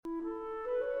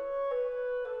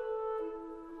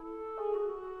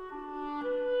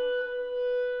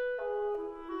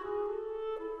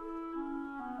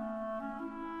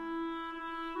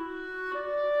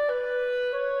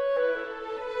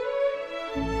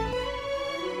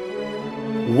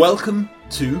Welcome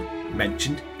to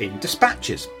Mentioned in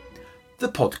Dispatches, the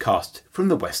podcast from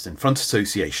the Western Front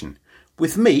Association,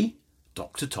 with me,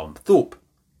 Dr. Tom Thorpe.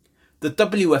 The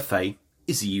WFA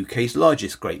is the UK's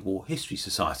largest Great War History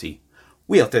Society.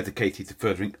 We are dedicated to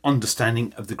furthering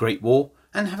understanding of the Great War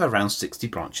and have around 60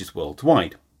 branches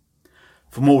worldwide.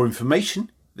 For more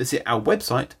information, visit our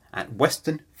website at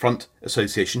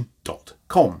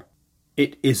westernfrontassociation.com.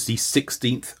 It is the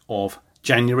 16th of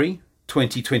January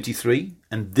 2023,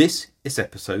 and this is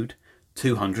episode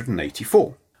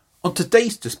 284. On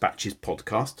today's Dispatches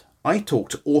podcast, I talk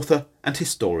to author and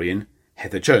historian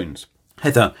Heather Jones.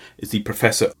 Heather is the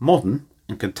Professor of Modern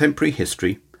and Contemporary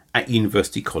History at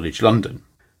University College London.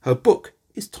 Her book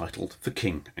is titled For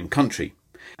King and Country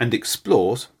and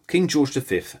explores King George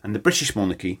V and the British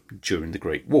monarchy during the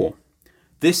Great War.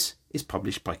 This is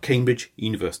published by Cambridge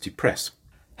University Press.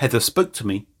 Heather spoke to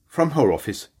me from her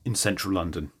office in central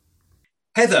London.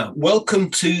 Heather, welcome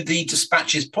to the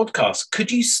Dispatches podcast. Could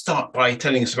you start by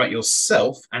telling us about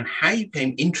yourself and how you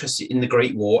became interested in the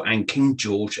Great War and King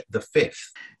George V?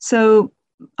 So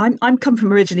I'm come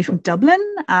from originally from Dublin.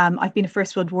 I've been a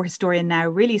First World War historian now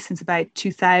really since about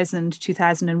 2000,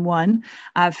 2001.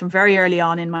 From very early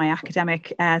on in my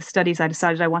academic studies, I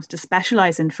decided I wanted to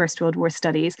specialise in First World War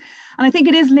studies. And I think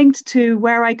it is linked to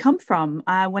where I come from.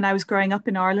 When I was growing up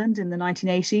in Ireland in the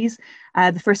 1980s,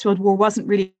 the First World War wasn't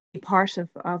really part of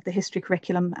the history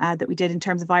curriculum that we did in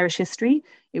terms of Irish history.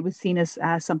 It was seen as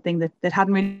something that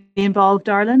hadn't really involved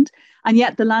Ireland. And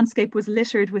yet the landscape was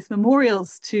littered with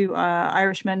memorials to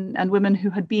Irishmen and women who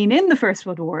had been in the First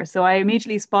World War. So I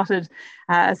immediately spotted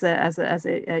as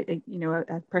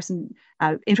a person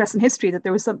interested in history that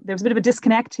there was a bit of a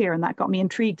disconnect here, and that got me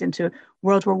intrigued into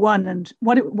World War I and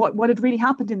what had really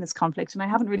happened in this conflict. And I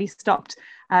haven't really stopped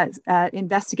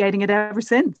investigating it ever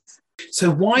since.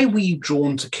 So why were you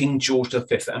drawn to King George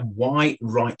V and why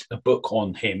write a book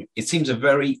on him? It seems a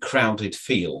very crowded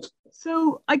field.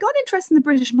 So I got interested in the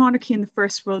British monarchy in the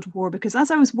First World War because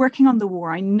as I was working on the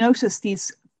war, I noticed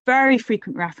these very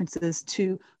frequent references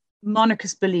to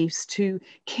monarchist beliefs, to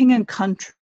king and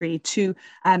country, to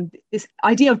this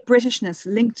idea of Britishness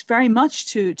linked very much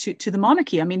to the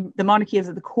monarchy. I mean, the monarchy is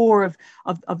at the core of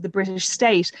the British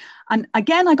state. And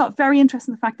again, I got very interested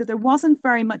in the fact that there wasn't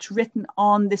very much written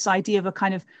on this idea of a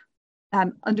kind of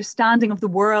understanding of the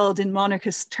world in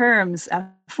monarchist terms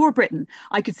for Britain.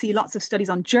 I could see lots of studies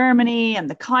on Germany and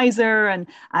the Kaiser and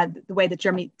the way that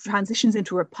Germany transitions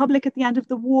into a republic at the end of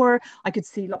the war. I could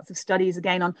see lots of studies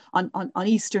again on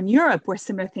Eastern Europe where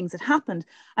similar things had happened.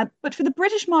 But for the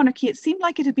British monarchy, it seemed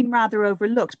like it had been rather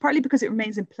overlooked, partly because it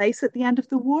remains in place at the end of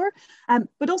the war,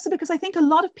 but also because I think a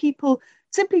lot of people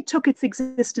simply took its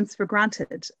existence for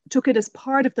granted, took it as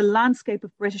part of the landscape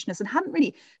of Britishness and hadn't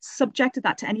really subjected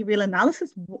that to any real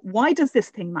analysis. Why does this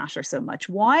thing matter so much?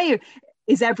 Why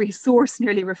is every source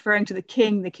nearly referring to the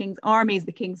king, the king's armies,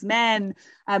 the king's men,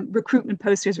 recruitment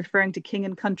posters referring to king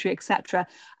and country, etc.?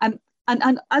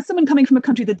 And as someone coming from a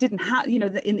country that didn't have,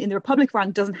 in the Republic of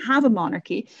Ireland doesn't have a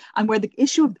monarchy, and where the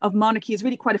issue of monarchy is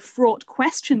really quite a fraught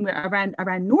question around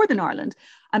Northern Ireland,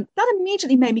 that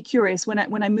immediately made me curious when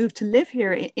I moved to live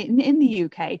here in the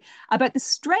UK about the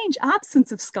strange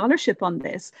absence of scholarship on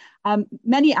this.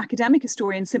 Many academic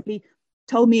historians simply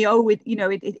told me,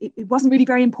 it wasn't really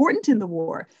very important in the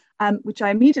war, which I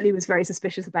immediately was very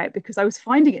suspicious about because I was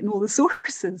finding it in all the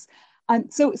sources.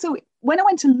 And so when I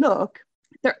went to look,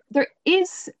 there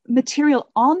is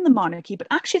material on the monarchy, but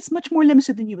actually it's much more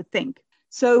limited than you would think.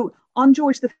 So on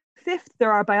George V,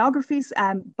 there are biographies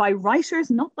by writers,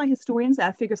 not by historians,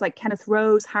 figures like Kenneth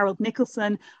Rose, Harold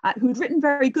Nicholson, who had written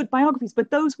very good biographies,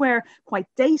 but those were quite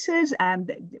dated.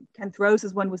 Kenneth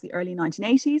Rose's one was the early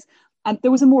 1980s.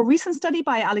 There was a more recent study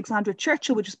by Alexandra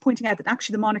Churchill, which was pointing out that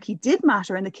actually the monarchy did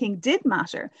matter and the king did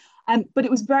matter. But it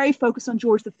was very focused on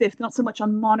George V, not so much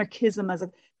on monarchism as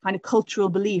a kind of cultural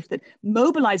belief that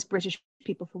mobilized British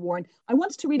people for war. And I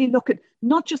wanted to really look at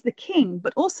not just the king,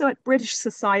 but also at British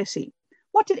society.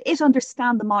 What did it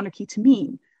understand the monarchy to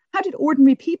mean? How did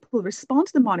ordinary people respond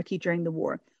to the monarchy during the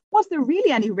war? Was there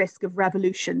really any risk of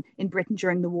revolution in Britain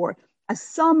during the war? As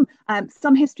some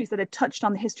histories that had touched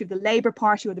on the history of the Labour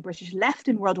Party or the British left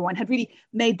in World War I had really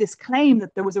made this claim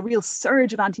that there was a real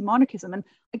surge of anti-monarchism. And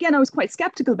again, I was quite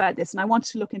skeptical about this and I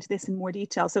wanted to look into this in more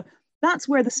detail. So that's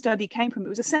where the study came from. It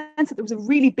was a sense that there was a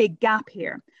really big gap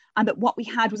here and that what we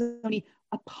had was only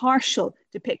a partial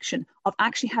depiction of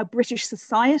actually how British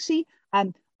society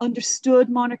understood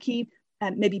monarchy,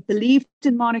 maybe believed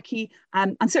in monarchy,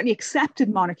 and certainly accepted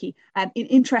monarchy in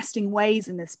interesting ways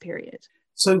in this period.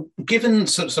 So, given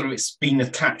sort of it's been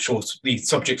attached or the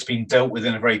subject's been dealt with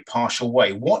in a very partial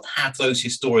way, what have those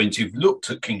historians who've looked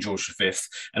at King George V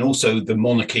and also the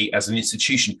monarchy as an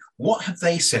institution, what have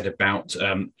they said about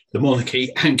the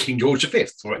monarchy and King George V?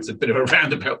 Or it's a bit of a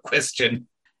roundabout question.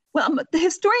 Well, the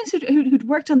historians who'd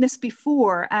worked on this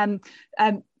before,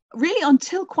 really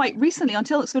until quite recently,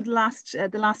 until sort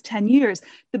of the last 10 years,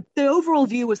 the overall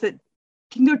view was that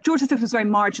King George V was very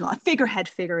marginal. A figurehead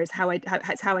figure is how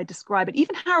I describe it.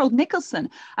 Even Harold Nicolson,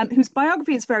 whose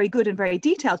biography is very good and very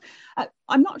detailed,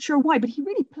 I'm not sure why, but he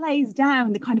really plays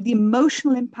down the kind of the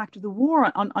emotional impact of the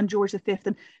war on George V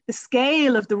and the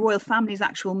scale of the royal family's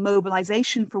actual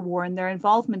mobilization for war and their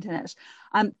involvement in it.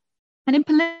 And in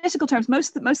political terms,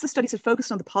 most of the studies had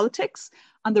focused on the politics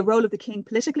and the role of the king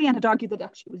politically and had argued that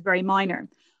actually it was very minor.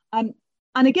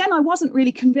 And again, I wasn't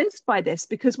really convinced by this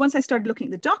because once I started looking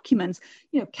at the documents,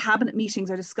 cabinet meetings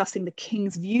are discussing the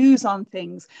king's views on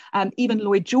things. Even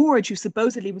Lloyd George, who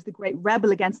supposedly was the great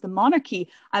rebel against the monarchy,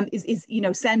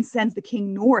 sends the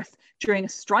king north during a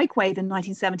strike wave in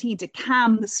 1917 to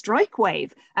calm the strike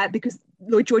wave because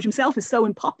Lloyd George himself is so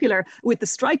unpopular with the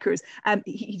strikers.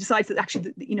 He decides that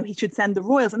actually, he should send the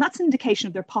royals, and that's an indication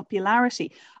of their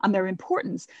popularity and their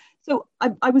importance. So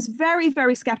I was very,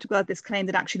 very skeptical of this claim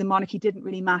that actually the monarchy didn't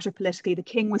really matter politically. The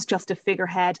king was just a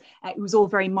figurehead. It was all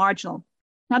very marginal.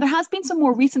 Now, there has been some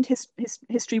more recent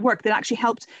history work that actually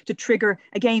helped to trigger,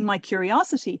 again, my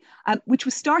curiosity, which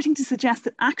was starting to suggest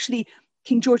that actually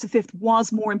King George V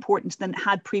was more important than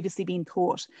had previously been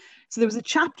thought. So there was a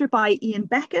chapter by Ian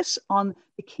Beckett on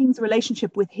the king's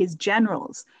relationship with his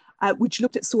generals, which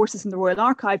looked at sources in the Royal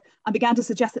Archive and began to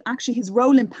suggest that actually his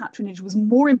role in patronage was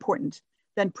more important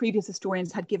than previous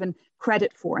historians had given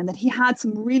credit for, and that he had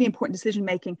some really important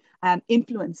decision-making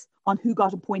influence on who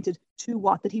got appointed to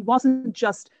what, that he wasn't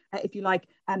just, if you like,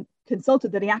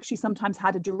 consulted, that he actually sometimes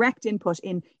had a direct input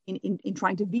in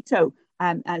trying to veto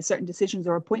certain decisions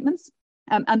or appointments.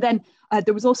 And then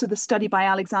there was also the study by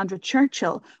Alexandra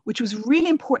Churchill, which was really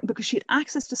important because she had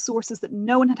access to sources that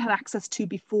no one had had access to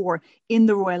before in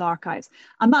the Royal Archives.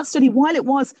 And that study, while it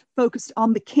was focused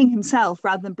on the king himself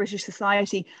rather than British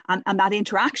society and that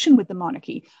interaction with the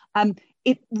monarchy,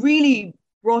 it really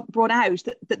brought out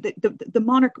that the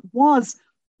monarch was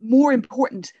more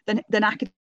important than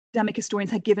academic historians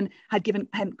had given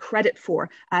him credit for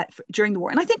during the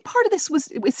war. And I think part of this was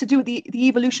to do with the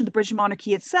evolution of the British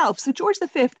monarchy itself. So George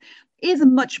V is a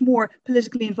much more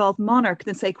politically involved monarch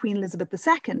than, say, Queen Elizabeth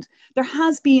II. There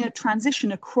has been a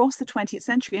transition across the 20th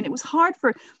century, and it was hard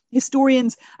for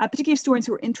historians, particularly historians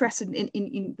who were interested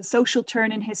in the social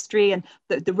turn in history and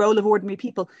the role of ordinary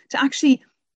people, to actually,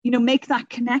 make that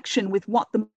connection with what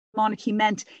the monarchy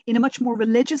meant in a much more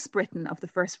religious Britain of the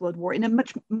First World War, in a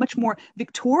much more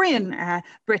Victorian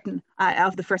Britain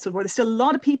of the First World War. There's still a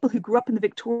lot of people who grew up in the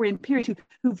Victorian period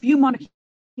who view monarchy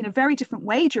in a very different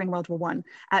way during World War One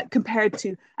compared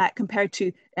to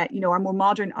our more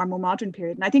modern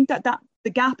period. And I think that the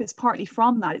gap is partly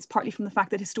from that. It's partly from the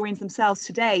fact that historians themselves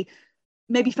today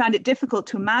maybe found it difficult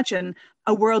to imagine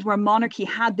a world where monarchy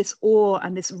had this awe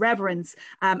and this reverence,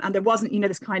 and there wasn't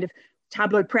this kind of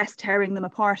tabloid press tearing them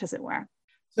apart, as it were.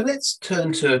 So let's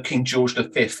turn to King George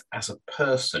V as a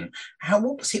person.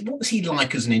 What was he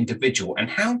like as an individual, and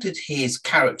how did his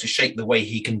character shape the way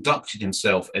he conducted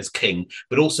himself as king,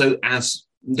 but also as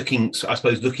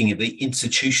looking at the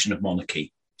institution of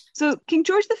monarchy? So King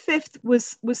George V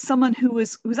was someone who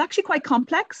was actually quite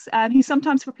complex. He's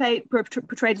sometimes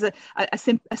portrayed as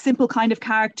a simple kind of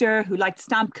character who liked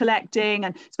stamp collecting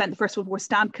and spent the First World War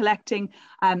stamp collecting.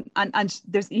 And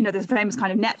there's a famous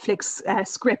kind of Netflix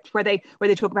script where they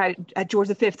talk about George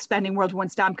V spending World War I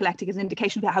stamp collecting as an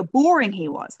indication of how boring he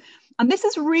was. And this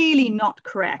is really not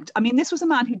correct. I mean, this was a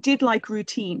man who did like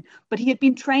routine, but he had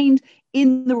been trained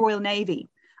in the Royal Navy.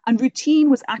 And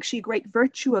routine was actually a great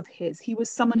virtue of his. He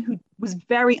was someone who was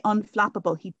very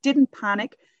unflappable. He didn't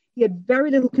panic. He had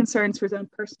very little concerns for his own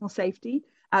personal safety.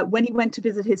 When he went to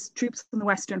visit his troops on the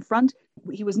Western Front,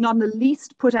 he was not in the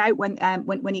least put out when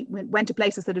he went to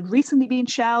places that had recently been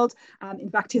shelled.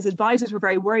 In fact, his advisors were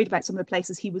very worried about some of the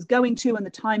places he was going to and the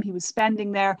time he was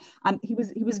spending there. He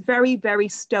was very, very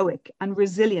stoic and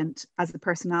resilient as a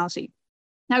personality.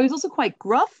 Now, he was also quite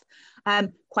gruff,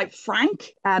 quite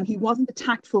frank. He wasn't a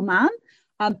tactful man,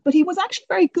 but he was actually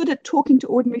very good at talking to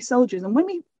ordinary soldiers. And when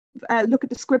we look at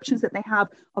descriptions that they have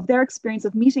of their experience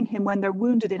of meeting him when they're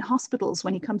wounded in hospitals,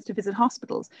 when he comes to visit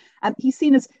hospitals, he's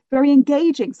seen as very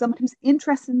engaging, someone who's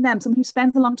interested in them, someone who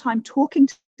spends a long time talking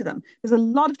to them. There's a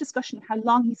lot of discussion of how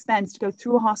long he spends to go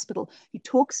through a hospital. He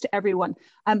talks to everyone.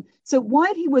 So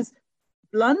while he was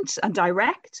blunt and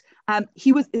direct.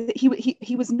 He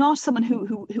was not someone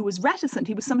who was reticent.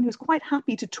 He was someone who was quite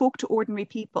happy to talk to ordinary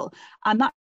people, and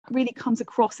that really comes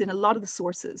across in a lot of the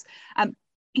sources.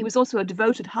 He was also a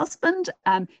devoted husband,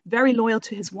 very loyal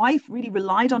to his wife, really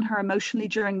relied on her emotionally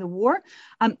during the war.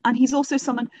 And he's also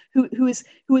someone who is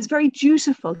very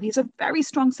dutiful. He has a very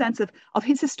strong sense of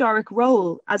his historic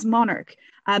role as monarch,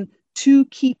 to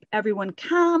keep everyone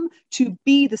calm, to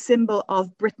be the symbol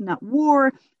of Britain at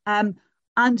war, and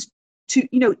to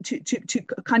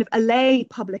kind of allay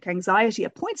public anxiety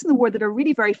at points in the war that are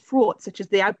really very fraught, such as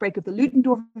the outbreak of the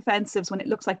Ludendorff offensives, when it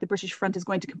looks like the British front is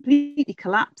going to completely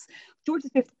collapse. George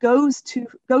V goes to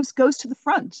the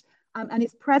front, and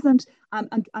is present,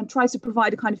 and tries to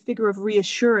provide a kind of figure of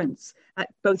reassurance,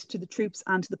 both to the troops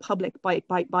and to the public by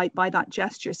that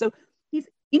gesture. So he's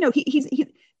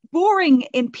boring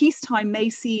in peacetime may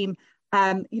seem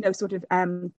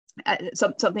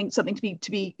something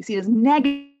to be seen as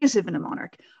negative in a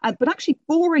monarch, but actually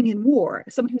boring in war,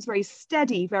 someone who's very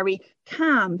steady, very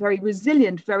calm, very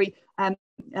resilient, very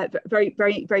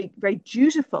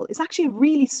dutiful, is actually a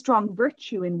really strong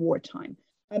virtue in wartime.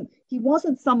 He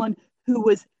wasn't someone who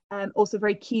was also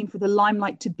very keen for the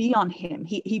limelight to be on him.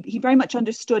 He very much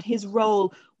understood his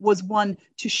role was one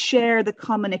to share the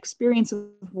common experience of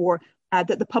war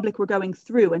that the public were going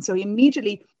through. And so he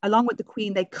immediately, along with the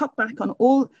Queen, they cut back on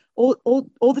all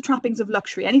the trappings of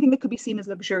luxury, anything that could be seen as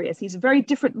luxurious. He's a very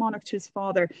different monarch to his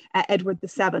father, Edward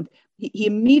VII. He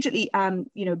immediately,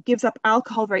 gives up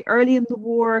alcohol very early in the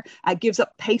war, gives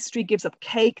up pastry, gives up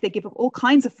cake. They give up all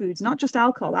kinds of foods, not just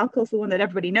alcohol. Alcohol's the one that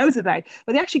everybody knows about,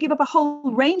 but they actually give up a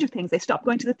whole range of things. They stop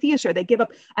going to the theatre. They give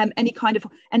up any kind of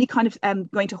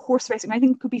going to horse racing.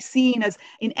 Anything that could be seen as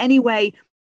in any way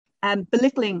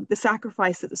belittling the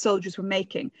sacrifice that the soldiers were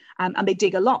making, and they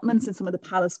dig allotments in some of the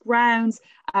palace grounds.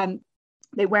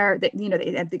 They wear,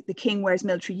 the king wears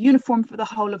military uniform for the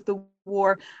whole of the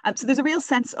war. So there's a real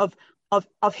sense of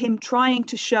him trying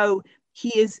to show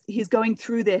he's going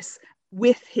through this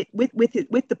with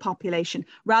the population,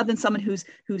 rather than someone who's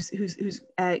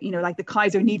like the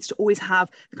Kaiser needs to always have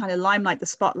the kind of limelight, the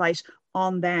spotlight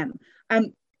on them.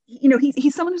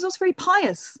 He's someone who's also very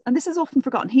pious, and this is often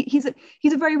forgotten. He's a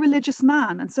very religious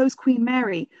man, and so is Queen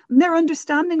Mary. And their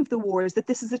understanding of the war is that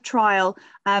this is a trial,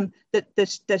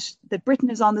 that Britain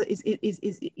is on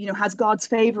has God's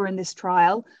favor in this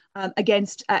trial,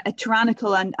 against a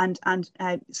tyrannical and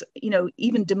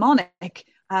even demonic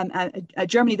a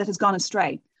Germany that has gone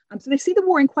astray. So they see the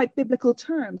war in quite biblical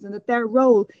terms, and that their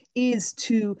role is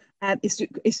to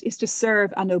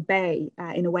serve and obey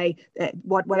in a way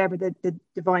whatever the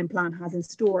divine plan has in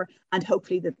store, and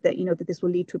hopefully that this will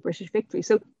lead to a British victory.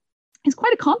 So he's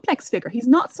quite a complex figure. He's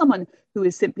not someone who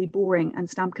is simply boring and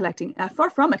stamp collecting. Far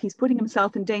from it. He's putting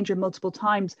himself in danger multiple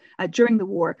times during the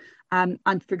war. And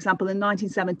for example, in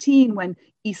 1917, when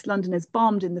East London is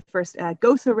bombed in the first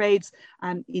Gotha raids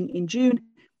in June,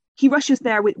 he rushes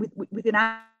there within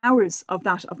hours of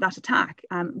that attack.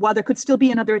 While there could still be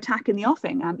another attack in the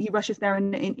offing, he rushes there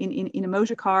in a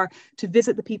motor car to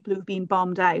visit the people who've been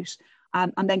bombed out,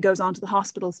 and then goes on to the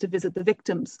hospitals to visit the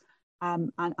victims,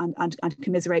 and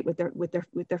commiserate with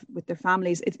their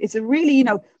families. It's a really,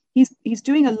 he's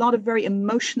doing a lot of very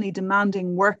emotionally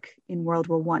demanding work in World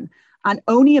War I, and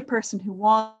only a person who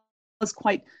was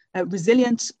quite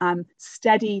resilient,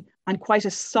 steady, and quite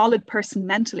a solid person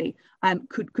mentally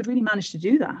could really manage to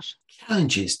do that.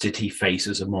 Challenges did he face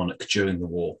as a monarch during the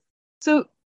war? So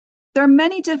there are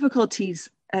many difficulties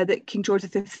that King George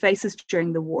V faces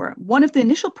during the war. One of the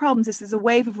initial problems is there's a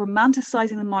wave of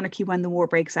romanticising the monarchy when the war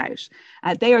breaks out.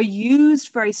 They are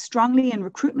used very strongly in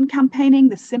recruitment campaigning.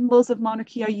 The symbols of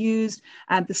monarchy are used.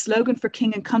 The slogan for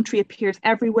king and country appears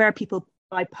everywhere. People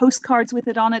buy postcards with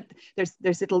it on it. There's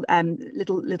little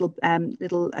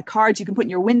cards you can put in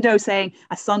your window saying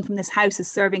a son from this house is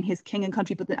serving his king and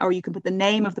country, or you can put the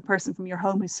name of the person from your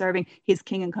home who's serving his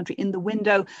king and country in the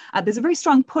window. There's a very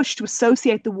strong push to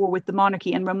associate the war with the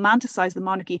monarchy and romanticize the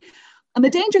monarchy. And the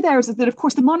danger there is that, of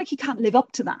course, the monarchy can't live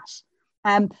up to that.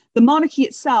 The monarchy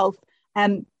itself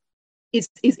is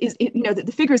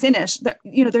the figures in it that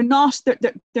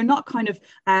they're not kind of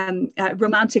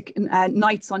romantic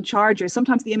knights on chargers.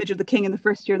 Sometimes the image of the king in the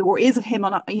first year of the war is of him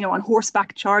on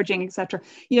horseback charging, etc.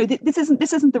 This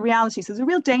isn't the reality. So there's a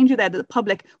real danger there that the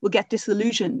public will get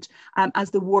disillusioned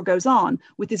as the war goes on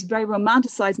with this very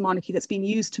romanticized monarchy that's been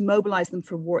used to mobilize them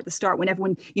for war at the start, when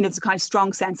everyone there's a kind of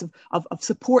strong sense of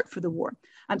support for the war.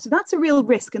 So that's a real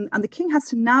risk, and the king has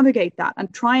to navigate that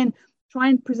and try and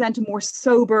present a more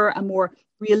sober and more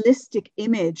realistic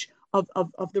image of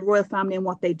the royal family and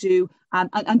what they do,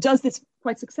 and does this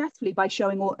quite successfully by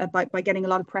showing by getting a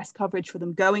lot of press coverage for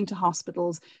them going to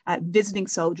hospitals, visiting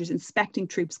soldiers, inspecting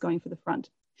troops going for the front.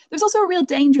 There's also a real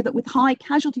danger that with high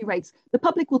casualty rates, the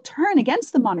public will turn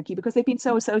against the monarchy because they've been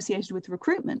so associated with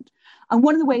recruitment. And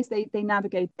one of the ways they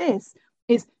navigate this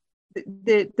is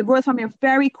the royal family are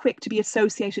very quick to be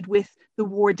associated with the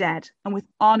war dead and with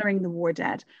honouring the war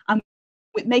dead, and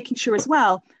with making sure as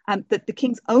well that the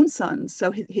king's own sons,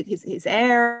 so his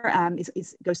heir,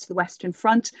 goes to the Western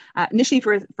Front, initially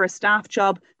for a staff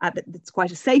job that's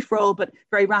quite a safe role, but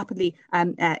very rapidly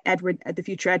Edward, the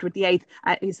future Edward VIII,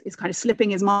 is kind of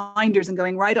slipping his minders and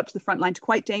going right up to the front line to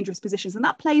quite dangerous positions. And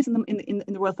that plays in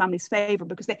the royal family's favour,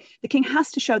 because the king has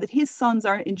to show that his sons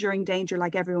are enduring danger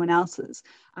like everyone else's.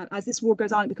 As this war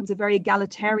goes on, it becomes a very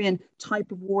egalitarian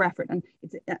type of war effort. And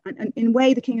in a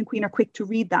way, the king and queen are quick to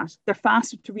read that. They're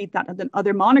faster to read that than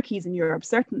other monarchies in Europe,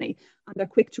 certainly. And they're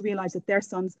quick to realise that their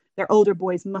sons, their older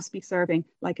boys, must be serving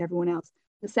like everyone else.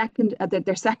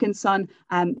 Their second son,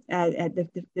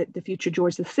 the future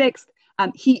George VI,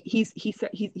 he's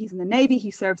in the Navy.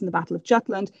 He serves in the Battle of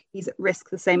Jutland. He's at risk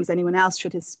the same as anyone else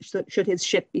should his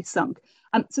ship be sunk.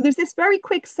 So there's this very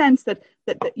quick sense that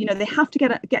they have to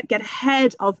get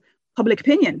ahead of public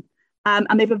opinion,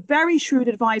 and they have a very shrewd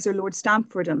advisor, Lord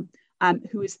Stamfordham,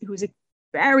 who is a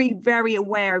very, very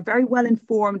aware, very well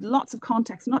informed, lots of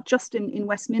contacts, not just in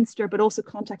Westminster, but also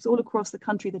contacts all across the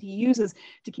country that he uses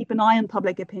to keep an eye on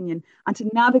public opinion and to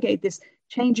navigate this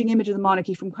changing image of the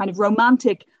monarchy from kind of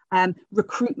romantic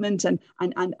recruitment and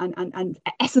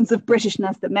essence of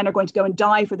Britishness, that men are going to go and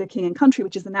die for their king and country,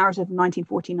 which is the narrative of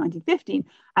 1914, 1915,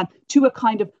 to a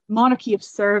kind of monarchy of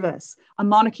service, a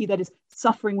monarchy that is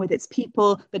suffering with its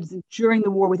people, that is enduring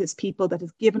the war with its people, that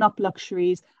has given up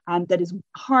luxuries, and that is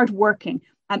hardworking.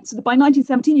 So that by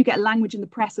 1917, you get language in the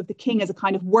press of the king as a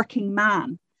kind of working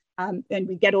man. And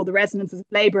we get all the resonances of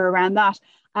labour around that.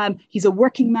 He's a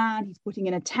working man. He's putting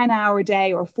in a 10-hour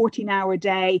day or a 14-hour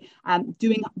day,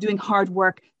 doing hard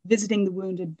work, visiting the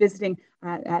wounded, visiting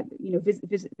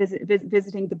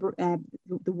visiting the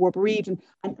war bereaved,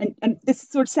 and this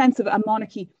sort of sense of a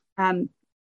monarchy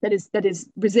that is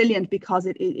resilient because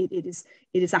it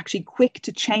is actually quick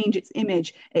to change its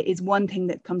image is one thing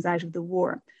that comes out of the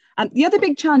war. The other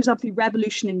big challenge is obviously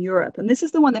revolution in Europe, and this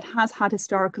is the one that has had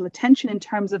historical attention in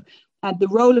terms of the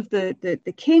role of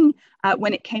the king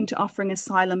when it came to offering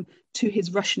asylum to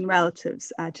his Russian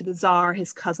relatives, to the Tsar,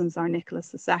 his cousin Tsar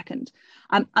Nicholas II.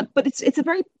 But it's a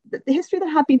very, the history that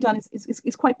had been done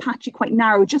is quite patchy, quite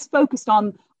narrow, just focused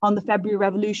on the February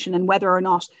Revolution and whether or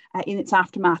not in its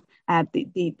aftermath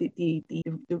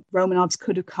the Romanovs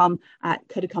could have come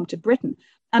to Britain.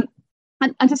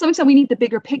 And to some extent, we need the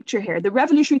bigger picture here. The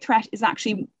revolutionary threat is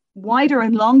actually wider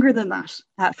and longer than that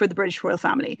for the British royal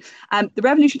family. The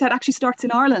revolutionary threat actually starts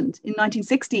in Ireland in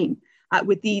 1916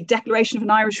 with the declaration of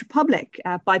an Irish Republic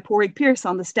by Pádraig Pearse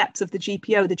on the steps of the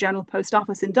GPO, the General Post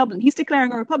Office in Dublin. He's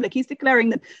declaring a republic. He's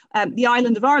declaring that the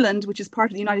island of Ireland, which is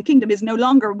part of the United Kingdom, is no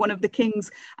longer one of the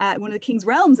king's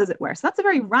realms, as it were. So that's a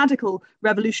very radical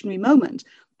revolutionary moment.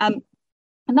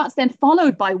 And that's then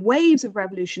followed by waves of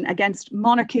revolution against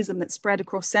monarchism that spread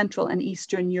across Central and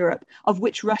Eastern Europe, of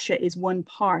which Russia is one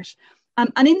part.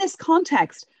 And in this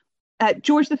context,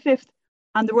 George V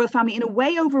and the royal family, in a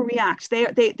way,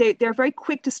 overreact. They're very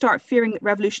quick to start fearing that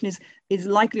revolution is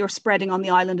likely or spreading on the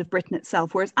island of Britain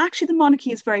itself, whereas actually the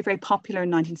monarchy is very, very popular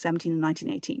in 1917 and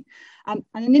 1918. And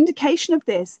an indication of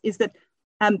this is that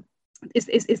is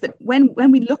that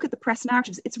when we look at the press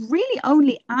narratives, it's really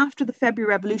only after the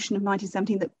February Revolution of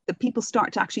 1917 that people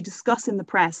start to actually discuss in the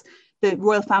press the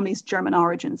royal family's German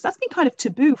origins. That's been kind of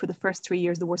taboo for the first 3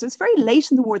 years of the war. So it's very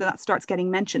late in the war that starts getting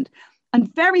mentioned.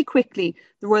 And very quickly,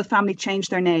 the royal family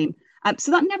changed their name.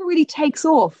 So that never really takes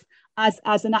off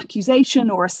as an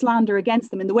accusation or a slander against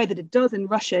them in the way that it does in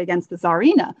Russia against the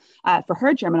Tsarina for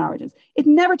her German origins. It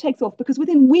never takes off because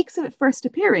within weeks of it first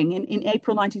appearing in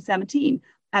April 1917,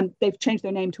 they've changed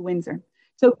their name to Windsor.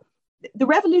 So the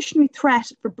revolutionary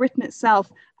threat for Britain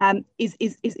itself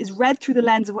is read through the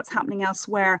lens of what's happening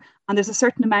elsewhere, and there's a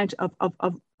certain amount of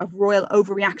royal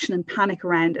overreaction and panic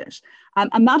around it.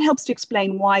 And that helps to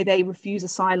explain why they refuse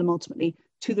asylum ultimately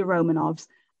to the Romanovs.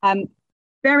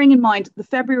 Bearing in mind, the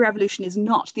February Revolution is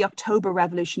not the October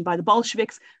Revolution by the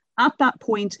Bolsheviks. At that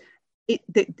point, it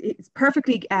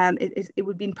would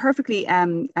have been perfectly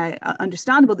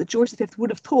understandable that George V would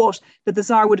have thought that the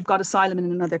Tsar would have got asylum in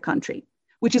another country,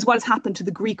 which is what has happened to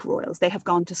the Greek royals. They have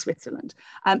gone to Switzerland.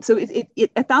 So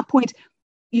at that point,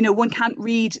 one can't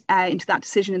read into that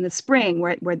decision in the spring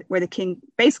where the king,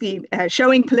 basically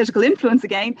showing political influence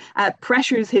again,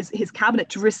 pressures his cabinet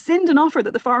to rescind an offer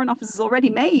that the Foreign Office has already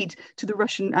made to the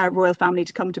Russian royal family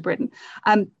to come to Britain.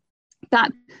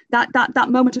 that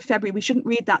moment of February, we shouldn't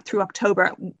read that through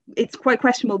October. It's quite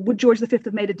questionable. Would George V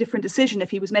have made a different decision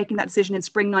if he was making that decision in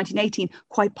spring 1918?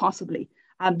 Quite possibly.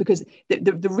 Because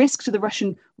the risk to the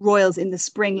Russian royals in the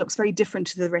spring looks very different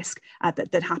to the risk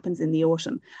that happens in the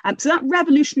autumn. So that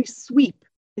revolutionary sweep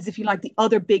is, if you like, the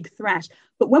other big threat.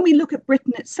 But when we look at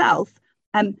Britain itself,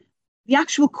 the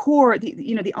actual core,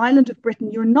 the island of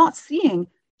Britain, you're not seeing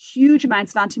huge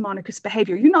amounts of anti-monarchist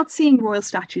behaviour. You're not seeing royal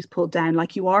statues pulled down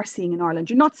like you are seeing in Ireland.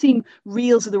 You're not seeing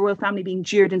reels of the royal family being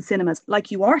jeered in cinemas like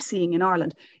you are seeing in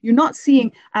Ireland. You're not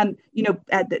seeing,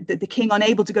 the king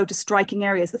unable to go to striking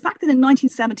areas. The fact that in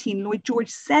 1917, Lloyd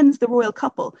George sends the royal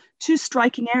couple to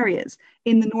striking areas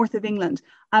in the north of England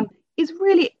is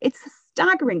really, it's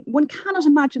staggering. One cannot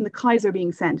imagine the Kaiser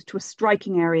being sent to a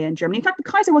striking area in Germany. In fact, the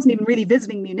Kaiser wasn't even really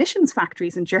visiting munitions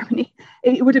factories in Germany.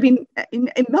 It would have been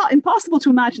impossible to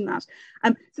imagine that.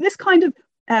 So this kind of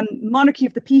monarchy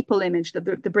of the people image that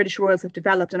the British royals have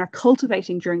developed and are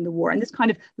cultivating during the war, and this kind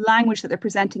of language that they're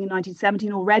presenting in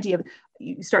 1917 already,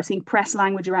 you start seeing press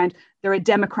language around they're a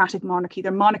democratic monarchy,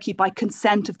 they're monarchy by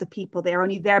consent of the people, they're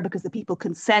only there because the people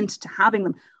consent to having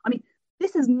them. I mean,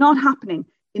 this is not happening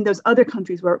in those other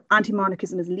countries where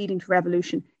anti-monarchism is leading to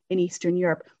revolution in Eastern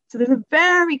Europe. So there's a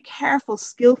very careful,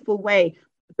 skillful way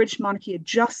the British monarchy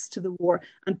adjusts to the war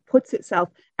and puts itself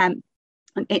into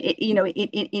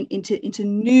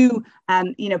new,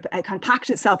 kind of package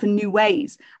itself in new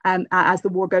ways as the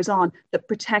war goes on that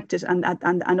protect it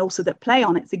and also that play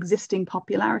on its existing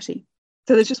popularity.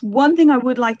 So there's just one thing I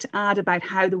would like to add about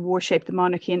how the war shaped the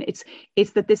monarchy, and it's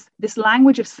that this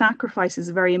language of sacrifice is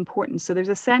very important. So there's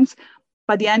a sense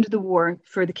by the end of the war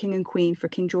for the King and Queen, for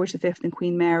King George V and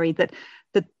Queen Mary, that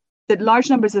large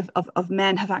numbers of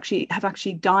men have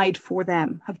actually died for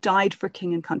them, have died for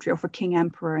king and country, or for king,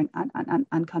 emperor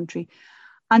and country.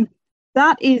 And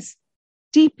that is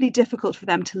deeply difficult for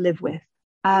them to live with.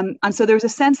 And so there's a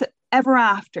sense that ever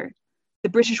after, the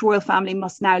British royal family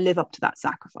must now live up to that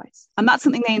sacrifice. And that's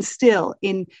something they instill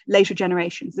in later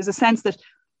generations. There's a sense that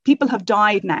people have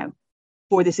died now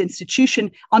for this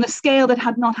institution on a scale that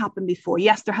had not happened before.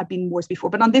 Yes, there had been wars before,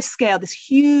 but on this scale, this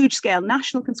huge scale,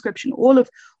 national conscription, all of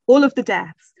the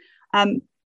deaths and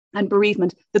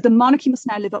bereavement, that the monarchy must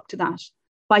now live up to that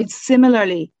by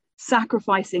similarly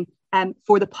sacrificing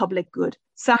for the public good,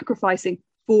 sacrificing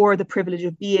for the privilege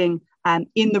of being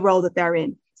in the role that they're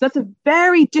in. So that's a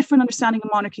very different understanding of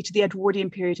monarchy to the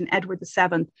Edwardian period in Edward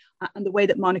VII and the way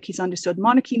that monarchy is understood.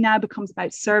 Monarchy now becomes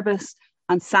about service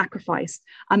and sacrifice.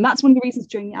 And that's one of the reasons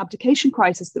during the abdication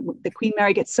crisis that Queen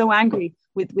Mary gets so angry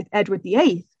with Edward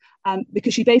VIII,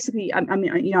 because she basically,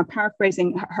 I'm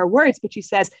paraphrasing her words, but she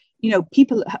says,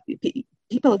 people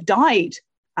have died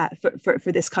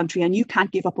for this country, and you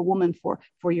can't give up a woman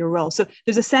for your role. So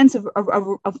there's a sense of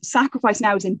sacrifice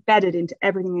now is embedded into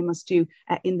everything they must do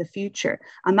in the future.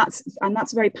 And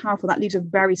that's very powerful. That leaves a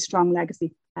very strong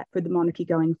legacy for the monarchy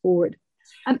going forward.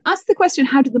 And as to the question,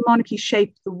 how did the monarchy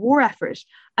shape the war effort?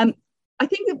 I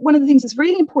think that one of the things that's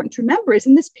really important to remember is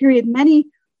in this period, many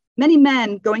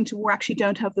men going to war actually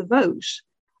don't have the vote.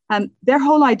 Their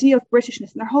whole idea of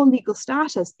Britishness and their whole legal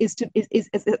status is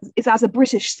as a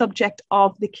British subject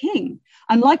of the king.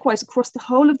 And likewise, across the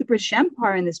whole of the British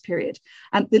Empire in this period,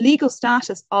 the legal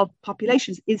status of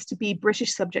populations is to be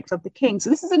British subjects of the king. So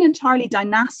this is an entirely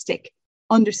dynastic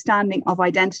understanding of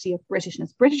identity of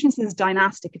Britishness. Britishness is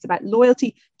dynastic. It's about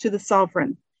loyalty to the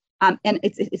sovereign. And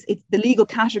it's the legal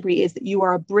category is that you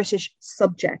are a British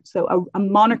subject. So a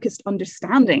monarchist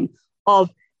understanding of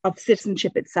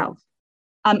citizenship itself.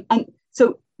 And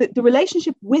so the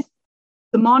relationship with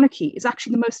the monarchy is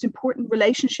actually the most important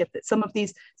relationship that some of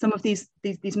these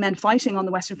men fighting on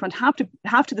the Western Front have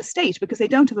to the state, because they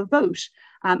don't have a vote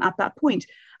at that point.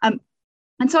 And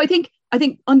so I think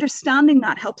understanding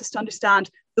that helps us to understand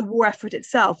the war effort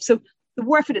itself. So the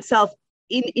war effort itself,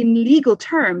 in legal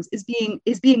terms, is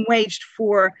being waged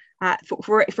for a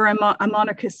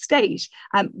monarchist state.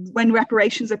 When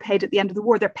reparations are paid at the end of the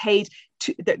war, they're paid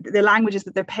to the language is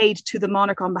that they're paid to the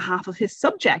monarch on behalf of his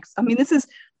subjects. I mean, this is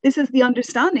the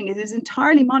understanding. It is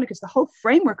entirely monarchist. The whole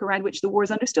framework around which the war is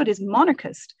understood is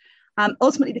monarchist.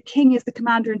 Ultimately, the king is the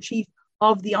commander-in-chief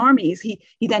of the armies. He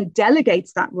then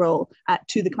delegates that role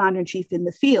to the commander-in-chief in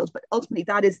the field, but ultimately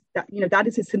that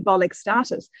is his symbolic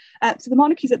status. So the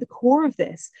monarchy is at the core of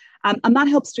this, and that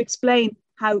helps to explain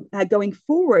how going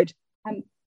forward,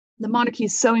 the monarchy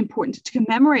is so important to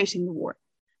commemorating the war.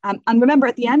 And remember,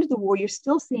 at the end of the war, you're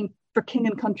still seeing for king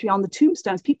and country on the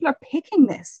tombstones. People are picking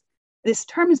this. This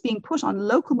term is being put on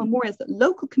local memorials that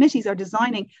local committees are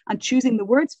designing and choosing the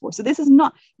words for. So this is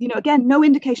not, again, no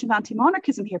indication of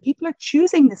anti-monarchism here. People are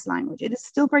choosing this language. It is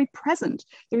still very present.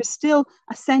 There is still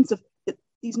a sense of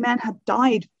these men had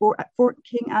died for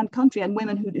king and country, and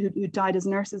women who died as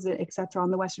nurses, etc.,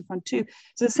 on the Western Front too.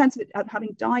 So the sense of it,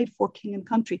 having died for king and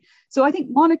country. So I think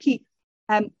monarchy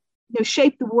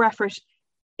shaped the war effort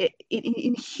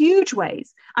in huge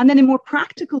ways. And then in more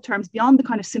practical terms, beyond the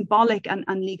kind of symbolic and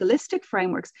legalistic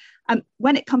frameworks,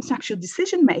 when it comes to actual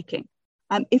decision making,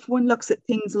 if one looks at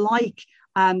things like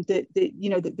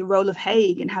the role of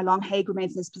Hague and how long Hague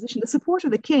remains in his position, the support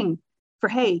of the king for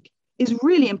Hague is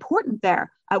really important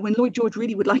there. When Lloyd George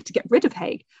really would like to get rid of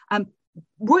Hague,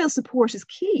 royal support is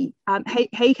key.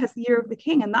 Hague has the ear of the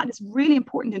king, and that is really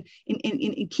important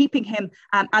in keeping him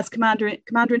as commander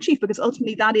in chief, because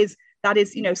ultimately that is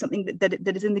something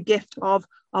that is in the gift of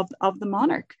the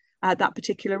monarch. That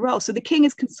particular role. So the king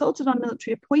is consulted on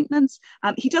military appointments.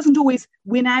 He doesn't always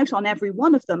win out on every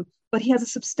one of them, but he has a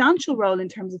substantial role in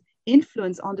terms of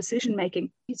influence on decision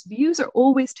making. His views are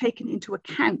always taken into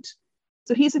account.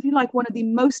 So he's, if you like, one of the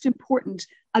most important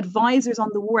advisors on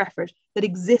the war effort that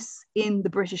exists in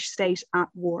the British state at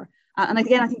war. And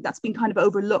again, I think that's been kind of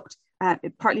overlooked,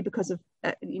 partly because of,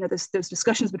 those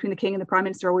discussions between the king and the prime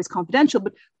minister are always confidential,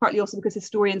 but partly also because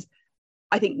historians,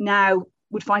 I think now,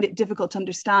 would find it difficult to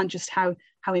understand just how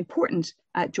important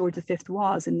George V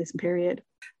was in this period.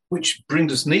 Which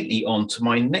brings us neatly on to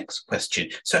my next question.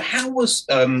 So how was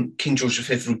King George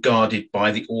V regarded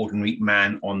by the ordinary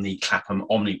man on the Clapham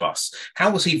omnibus?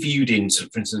 How was he viewed in, for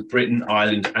instance, Britain,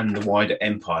 Ireland and the wider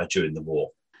empire during the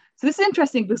war? So this is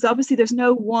interesting because obviously there's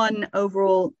no one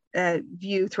overall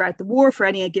view throughout the war for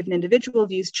any given individual.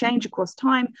 Views change across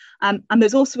time. And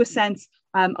there's also a sense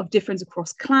of difference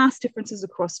across class, differences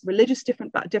across religious,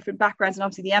 different backgrounds. And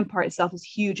obviously the empire itself is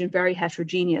huge and very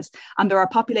heterogeneous. And there are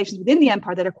populations within the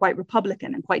empire that are quite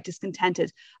Republican and quite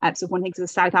discontented. So one thinks of the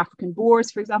South African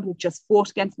Boers, for example, who just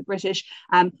fought against the British,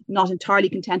 not entirely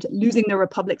content at losing their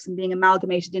republics and being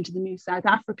amalgamated into the new South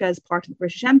Africa as part of the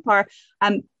British Empire.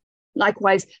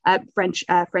 Likewise, French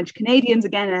Canadians,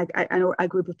 again, a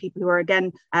group of people who are,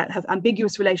 again, have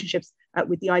ambiguous relationships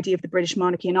with the idea of the British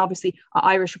monarchy, and obviously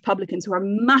Irish Republicans who are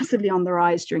massively on the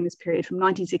rise during this period from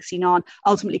 1916 on,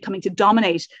 ultimately coming to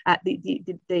dominate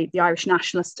the Irish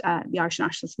nationalist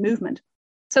movement.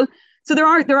 So there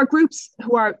are groups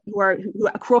who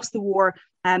across the war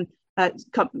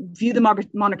view the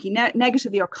monarchy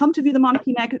negatively or come to view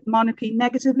the monarchy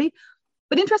negatively.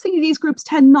 But interestingly, these groups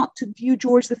tend not to view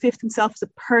George V himself as a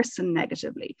person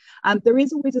negatively. There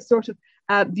is always a sort of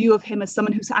view of him as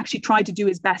someone who's actually tried to do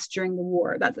his best during the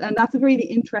war. That's a really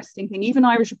interesting thing. Even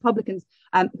Irish Republicans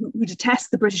who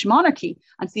detest the British monarchy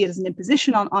and see it as an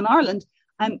imposition on Ireland,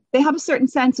 they have a certain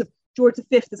sense of George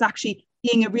V as actually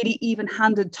being a really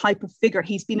even-handed type of figure.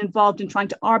 He's been involved in trying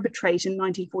to arbitrate in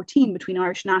 1914 between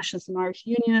Irish nationalists and Irish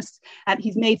unionists.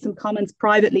 He's made some comments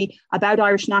privately about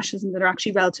Irish nationalism that are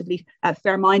actually relatively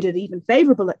fair-minded, even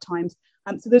favourable at times.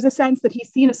 So there's a sense that he's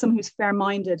seen as someone who's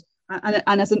fair-minded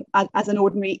and as an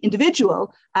ordinary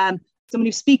individual, someone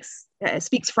who speaks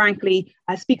frankly,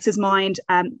 speaks his mind.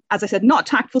 As I said, not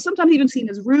tactful, sometimes even seen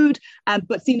as rude,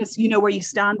 but seen as, where you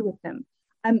stand with him.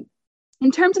 In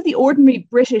terms of the ordinary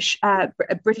British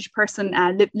person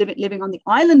living on the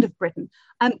island of Britain,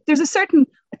 there's a certain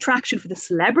attraction for the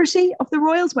celebrity of the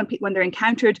royals. When they're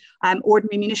encountered,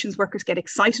 ordinary munitions workers get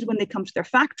excited when they come to their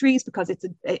factories because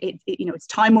it's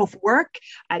time off work.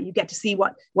 You get to see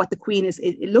what the Queen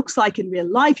it looks like in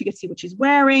real life. You get to see what she's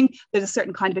wearing. There's a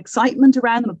certain kind of excitement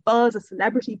around them, a buzz, a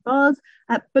celebrity buzz.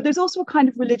 But there's also a kind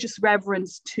of religious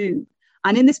reverence too.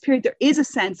 And in this period, there is a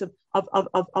sense of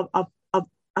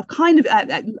kind of,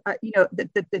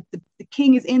 the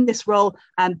king is in this role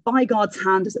by God's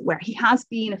hand, as it were. He has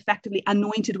been effectively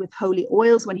anointed with holy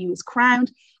oils when he was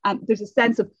crowned. There's a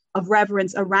sense of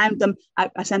reverence around them,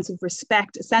 a sense of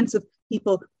respect, a sense of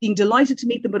people being delighted to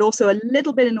meet them, but also a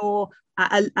little bit in awe,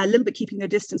 a little bit keeping their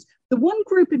distance. The one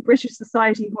group in British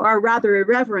society who are rather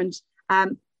irreverent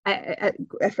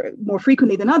more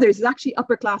frequently than others is actually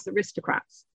upper class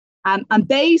aristocrats. And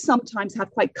they sometimes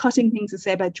have quite cutting things to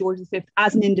say about George V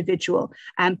as an individual,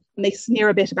 and they sneer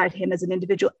a bit about him as an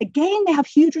individual. Again, they have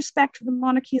huge respect for the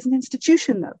monarchy as an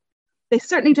institution, though. They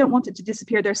certainly don't want it to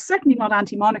disappear. They're certainly not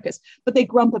anti-monarchist, but they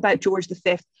grump about George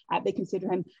V. They consider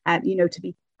him, to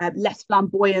be less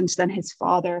flamboyant than his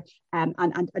father, and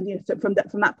so from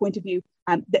that point of view,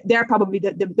 they're probably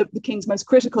the king's most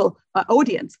critical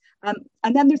audience.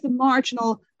 And then there's the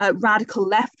marginal radical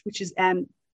left, which is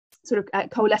sort of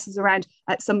coalesces around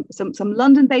some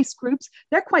London-based groups.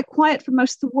 They're quite quiet for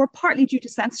most of the war, partly due to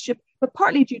censorship, but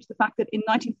partly due to the fact that in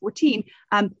 1914,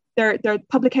 their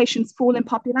publications fall in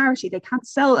popularity. They can't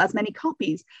sell as many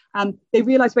copies. They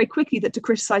realize very quickly that to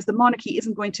criticize the monarchy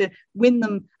isn't going to win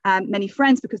them many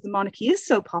friends because the monarchy is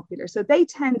so popular. So they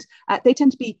tend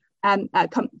to be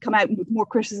come out with more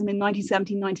criticism in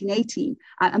 1917, 1918.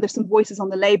 And there's some voices on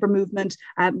the labour movement,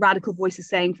 radical voices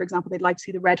saying, for example, they'd like to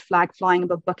see the red flag flying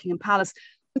above Buckingham Palace.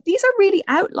 But these are really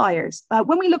outliers.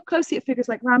 When we look closely at figures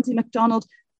like Ramsay MacDonald,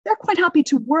 they're quite happy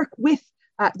to work with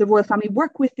the royal family,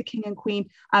 work with the king and queen.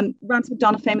 Ramsay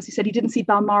MacDonald famously said he didn't see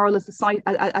Balmoral as the site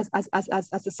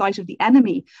as the site of the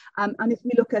enemy. And if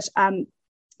we look at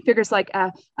figures like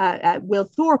Will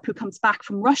Thorpe, who comes back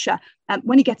from Russia,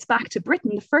 when he gets back to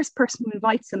Britain, the first person who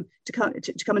invites him to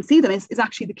come and see them is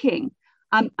actually the king.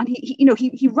 And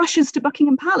he rushes to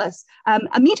Buckingham Palace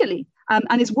immediately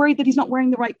and is worried that he's not wearing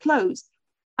the right clothes.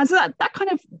 And so that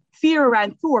kind of fear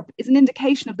around Thorpe is an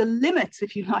indication of the limits,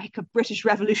 if you like, of British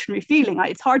revolutionary feeling.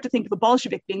 It's hard to think of a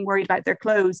Bolshevik being worried about their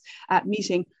clothes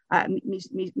meeting a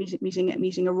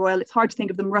royal. It's hard to think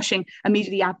of them rushing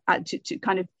immediately to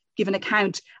kind of give an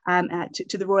account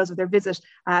to the royals of their visit,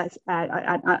 kind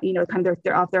of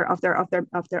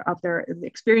their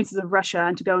experiences of Russia,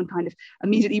 and to go and kind of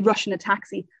immediately rush in a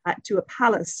taxi to a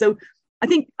palace. So I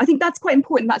think that's quite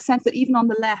important, that sense that even on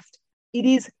the left, it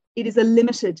is a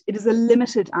limited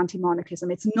anti-monarchism.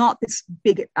 It's not this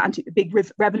big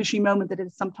revolutionary moment that it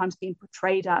has sometimes been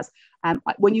portrayed as.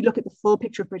 When you look at the full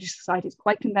picture of British society, it's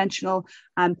quite conventional.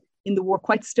 In the war,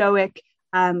 quite stoic.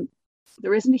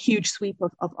 There isn't a huge sweep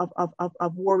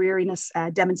of war weariness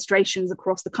demonstrations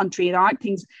across the country. There aren't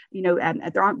things,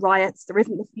 there aren't riots. There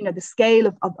isn't, the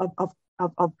scale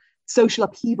of social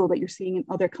upheaval that you're seeing in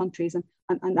other countries,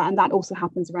 and that also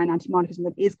happens around anti-monarchism.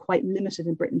 That is quite limited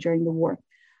in Britain during the war.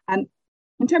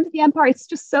 In terms of the empire, it's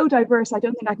just so diverse. I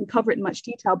don't think I can cover it in much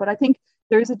detail, but I think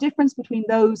there is a difference between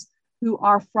those who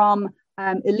are from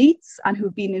elites and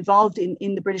who've been involved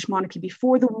in the British monarchy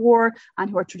before the war, and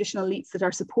who are traditional elites that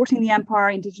are supporting the empire,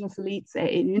 indigenous elites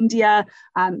in India,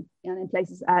 and in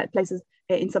places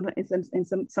in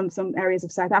some areas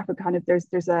of South Africa. Kind of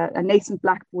there's a nascent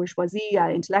black bourgeoisie,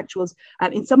 intellectuals.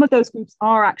 In some of those groups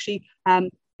are actually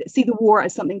see the war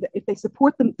as something that if they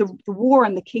support the war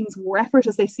and the king's war effort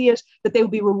as they see it, that they will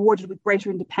be rewarded with greater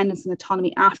independence and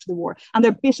autonomy after the war. And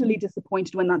they're bitterly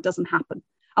disappointed when that doesn't happen.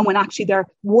 And when actually their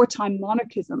wartime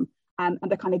monarchism and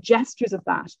the kind of gestures of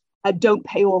that don't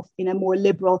pay off in a more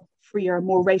liberal, freer,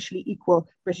 more racially equal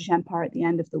British Empire at the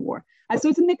end of the war. So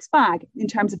it's a mixed bag in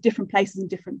terms of different places and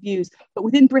different views. But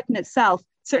within Britain itself,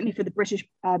 certainly for the British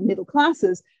middle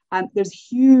classes, there's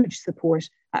huge support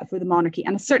for the monarchy,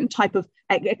 and a certain type of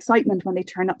excitement when they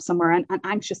turn up somewhere, and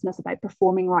anxiousness about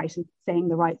performing right and saying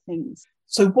the right things.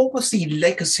 So what was the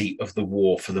legacy of the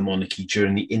war for the monarchy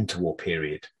during the interwar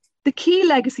period? The key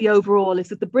legacy overall is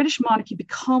that the British monarchy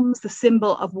becomes the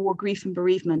symbol of war, grief and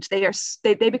bereavement.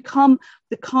 They become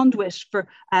the conduit for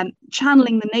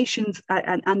channeling the nation's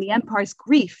and the empire's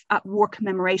grief at war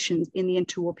commemorations in the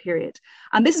interwar period.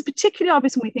 And this is particularly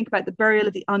obvious when we think about the burial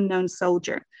of the unknown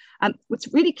soldier.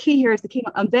 What's really key here is the king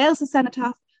unveils the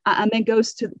cenotaph and then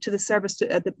goes to the service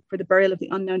for the burial of the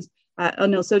unknown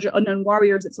soldier, unknown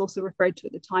warriors, it's also referred to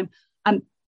at the time.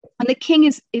 And the king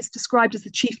is described as the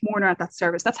chief mourner at that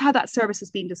service. That's how that service has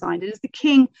been designed. It is the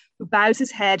king who bows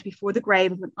his head before the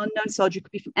grave of an unknown soldier,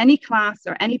 could be from any class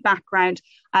or any background,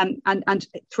 and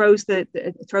throws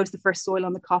the first soil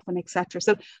on the coffin, etc.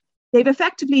 So they've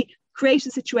effectively created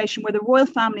a situation where the royal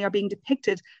family are being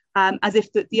depicted as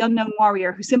if the unknown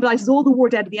warrior, who symbolizes all the war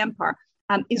dead of the empire,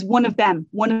 is one of them,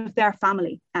 one of their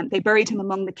family. They buried him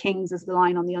among the kings, is the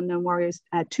line on the unknown warrior's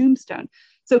tombstone.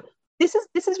 So this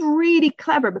is really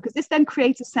clever, because this then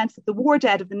creates a sense that the war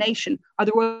dead of the nation are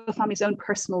the royal family's own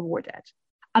personal war dead,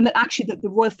 and that actually the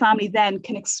royal family then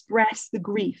can express the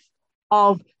grief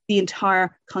of the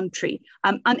entire country.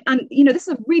 And this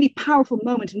is a really powerful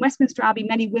moment. In Westminster Abbey,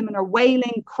 many women are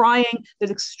wailing, crying. There's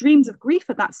extremes of grief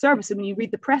at that service, and when you read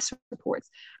the press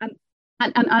reports. And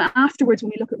afterwards,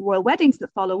 when we look at royal weddings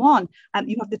that follow on,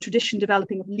 you have the tradition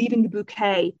developing of leaving the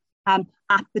bouquet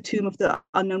at the tomb of the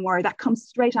unknown warrior. That comes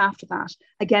straight after that.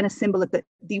 Again, a symbol that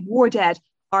the war dead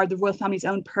are the royal family's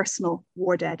own personal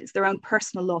war dead. It's their own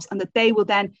personal loss, and that they will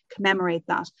then commemorate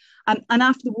that. And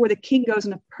after the war, the king goes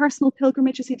on a personal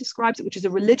pilgrimage, as he describes it, which is a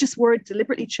religious word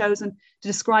deliberately chosen to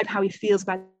describe how he feels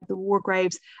about the war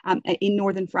graves in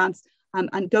northern France,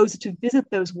 and goes to visit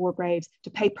those war graves to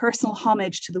pay personal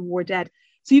homage to the war dead.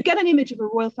 So you get an image of a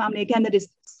royal family, again, that is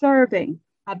serving,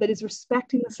 that is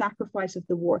respecting the sacrifice of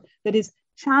the war, that is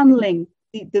channeling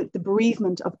the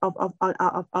bereavement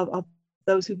of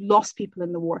those who've lost people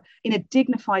in the war in a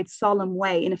dignified, solemn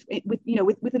way,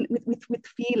 with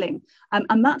feeling,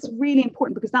 and that's really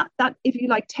important, because that, if you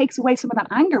like, takes away some of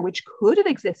that anger which could have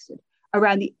existed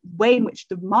around the way in which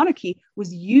the monarchy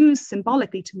was used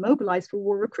symbolically to mobilize for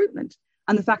war recruitment,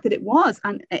 and the fact that it was,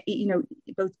 and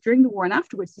both during the war and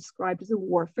afterwards, described as a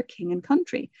war for king and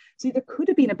country. So there could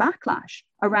have been a backlash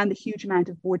around the huge amount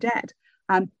of war dead,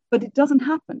 but it doesn't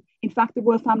happen. In fact, the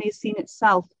royal family has seen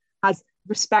itself as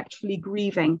respectfully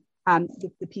grieving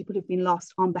the people who've been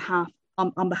lost on behalf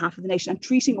of the nation, and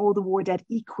treating all the war dead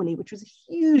equally, which was a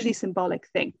hugely symbolic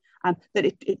thing. That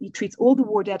it treats all the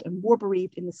war dead and war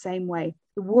bereaved in the same way.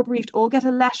 The war bereaved all get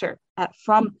a letter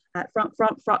effectively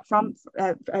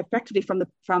from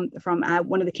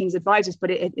one of the king's advisors, but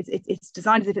it's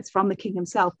designed as if it's from the king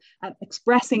himself,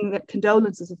 expressing the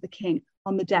condolences of the king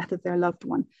on the death of their loved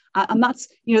one, and that's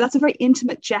a very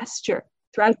intimate gesture.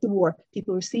 Throughout the war,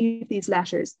 people received these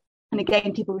letters, and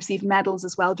again, people received medals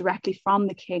as well directly from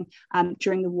the king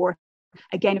during the war.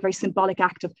 Again, a very symbolic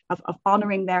act of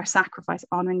honouring their sacrifice,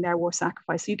 honouring their war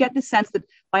sacrifice. So you get this sense that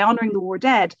by honouring the war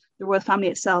dead, the royal family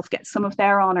itself gets some of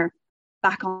their honour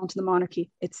back onto the monarchy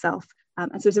itself.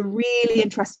 And so there's a really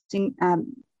interesting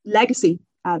legacy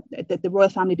that the royal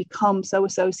family become so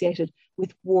associated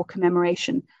with war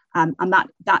commemoration. And that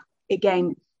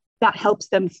again, that helps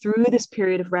them through this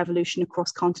period of revolution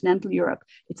across continental Europe.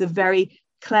 It's a very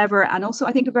clever, and also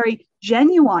I think a very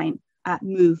genuine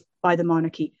move by the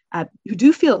monarchy, who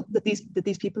do feel that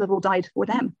these people have all died for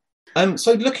them.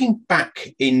 So looking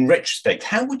back in retrospect,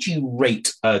 how would you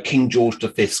rate King George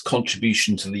V's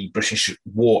contribution to the British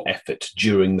war effort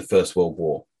during the First World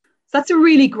War? So that's a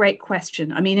really great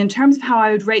question. I mean, in terms of how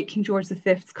I would rate King George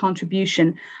V's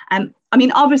contribution, I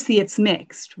mean, obviously it's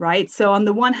mixed, right? So on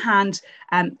the one hand,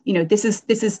 this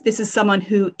is someone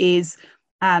who is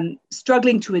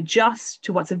struggling to adjust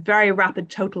to what's a very rapid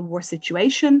total war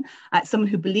situation, someone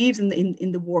who believes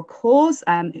in the war cause,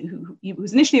 who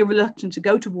was initially reluctant to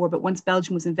go to war, but once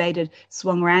Belgium was invaded,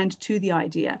 swung around to the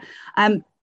idea,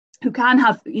 who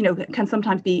can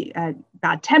sometimes be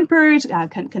bad-tempered,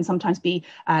 can sometimes be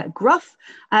gruff,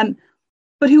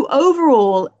 but who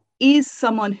overall is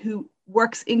someone who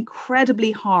works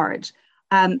incredibly hard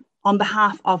on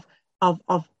behalf of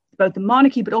both the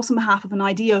monarchy, but also on behalf of an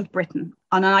idea of Britain,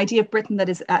 on an idea of Britain that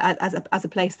is as a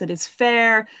place that is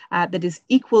fair, that is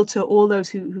equal to all those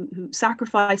who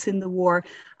sacrifice in the war,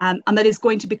 and that is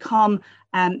going to become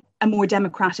a more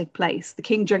democratic place. The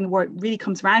king during the war really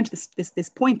comes around to this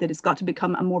point that it's got to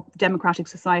become a more democratic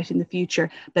society in the future,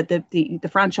 that the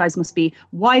franchise must be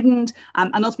widened,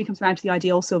 and ultimately comes around to the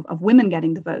idea also of women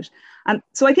getting the vote.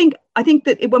 So I think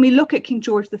that when we look at King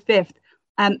George V,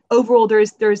 overall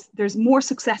there's more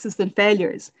successes than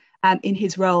failures in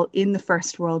his role in the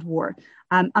First World War.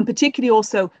 And particularly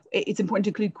also, it's important to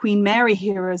include Queen Mary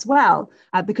here as well,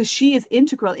 because she is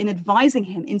integral in advising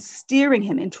him, in steering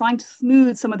him, in trying to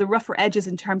smooth some of the rougher edges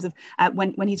in terms of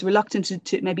when he's reluctant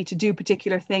to do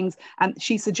particular things.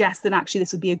 She suggests that actually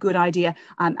this would be a good idea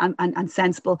and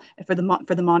sensible for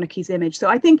the monarchy's image. So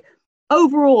I think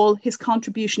overall, his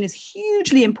contribution is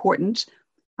hugely important,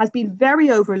 has been very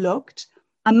overlooked,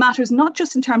 and matters not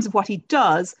just in terms of what he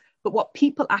does, but what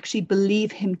people actually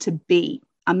believe him to be.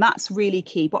 And that's really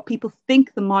key. What people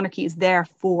think the monarchy is there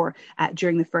for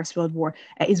during the First World War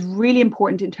is really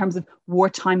important in terms of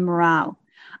wartime morale.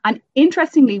 And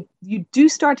interestingly, you do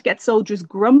start to get soldiers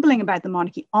grumbling about the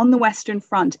monarchy on the Western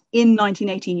Front in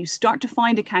 1918. You start to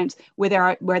find accounts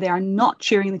where they are not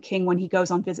cheering the king when he goes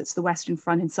on visits to the Western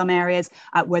Front in some areas,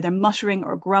 where they're muttering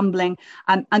or grumbling.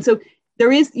 And so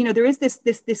there is this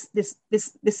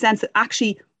sense that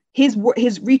actually his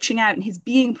reaching out and his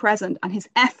being present and his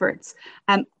efforts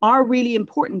are really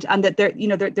important, and that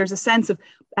there's a sense of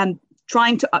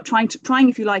trying,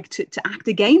 if you like, to act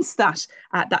against that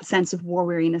sense of war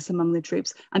weariness among the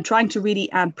troops, and trying to really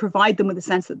provide them with a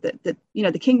sense that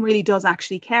the king really does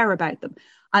actually care about them.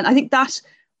 And I think that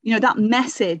that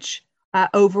message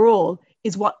overall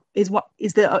is a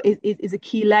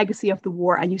key legacy of the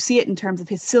war, and you see it in terms of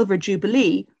his Silver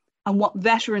Jubilee. And what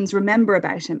veterans remember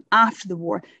about him after the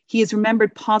war, he is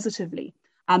remembered positively.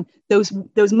 Those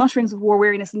mutterings of war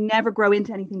weariness never grow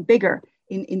into anything bigger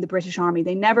in the British Army.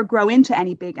 They never grow into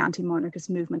any big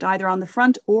anti-monarchist movement, either on the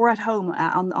front or at home,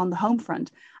 on the home front.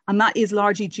 And that is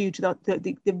largely due to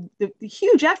the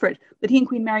huge effort that he and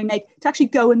Queen Mary make to actually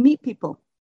go and meet people,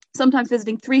 sometimes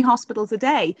visiting 3 hospitals a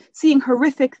day, seeing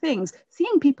horrific things,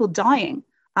 seeing people dying.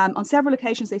 On several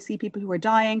occasions, they see people who are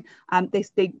dying.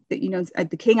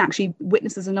 The king actually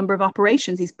witnesses a number of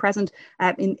operations. He's present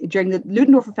during the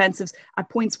Ludendorff offensives at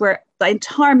points where the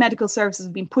entire medical services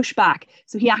have been pushed back.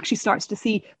 So he actually starts to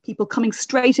see people coming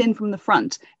straight in from the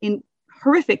front in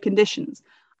horrific conditions.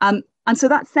 And so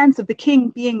that sense of the king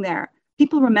being there,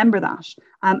 people remember that.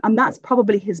 And that's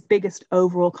probably his biggest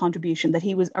overall contribution, that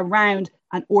he was around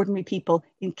and ordinary people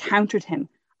encountered him.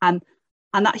 And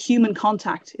that human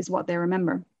contact is what they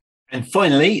remember. And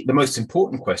finally, the most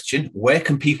important question, where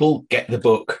can people get the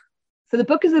book? So the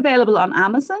book is available on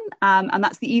Amazon, and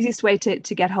that's the easiest way to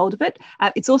get hold of it.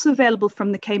 It's also available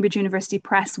from the Cambridge University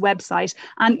Press website,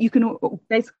 and you can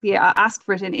basically ask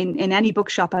for it in any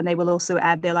bookshop, and they will also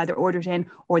they'll either order it in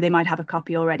or they might have a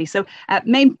copy already. So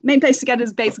main place to get it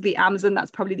is basically Amazon.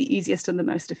 That's probably the easiest and the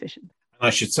most efficient. And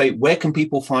I should say, where can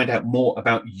people find out more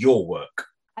about your work?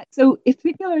 So if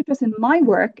people are interested in my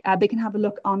work, they can have a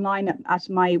look online at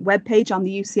my webpage on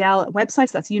the UCL website.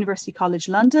 So that's University College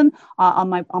London on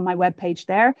my webpage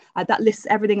there. That lists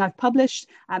everything I've published.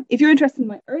 If you're interested in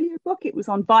my earlier book, it was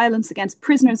on violence against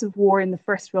prisoners of war in the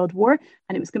First World War,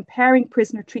 and it was comparing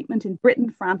prisoner treatment in Britain,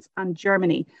 France and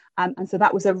Germany. And so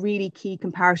that was a really key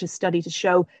comparative study to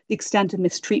show the extent of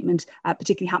mistreatment,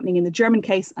 particularly happening in the German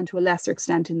case and to a lesser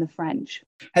extent in the French.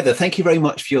 Heather, thank you very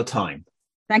much for your time.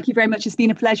 Thank you very much. It's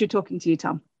been a pleasure talking to you,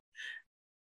 Tom.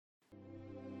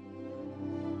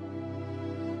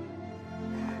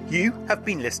 You have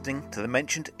been listening to the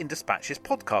Mentioned in Dispatches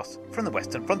podcast from the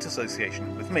Western Front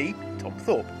Association with me, Tom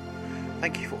Thorpe.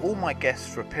 Thank you for all my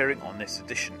guests for appearing on this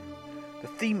edition. The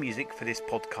theme music for this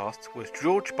podcast was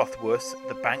George Butterworth's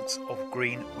The Banks of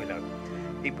Green Willow.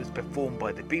 It was performed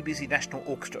by the BBC National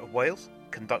Orchestra of Wales,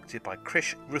 conducted by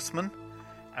Krish Russman,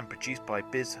 and produced by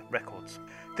Biz Records.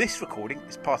 This recording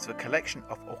is part of a collection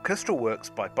of orchestral works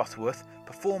by Butterworth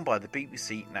performed by the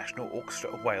BBC National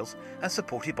Orchestra of Wales and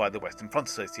supported by the Western Front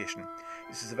Association.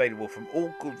 This is available from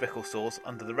all good record stores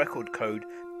under the record code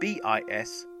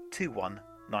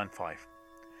BIS2195.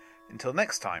 Until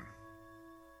next time.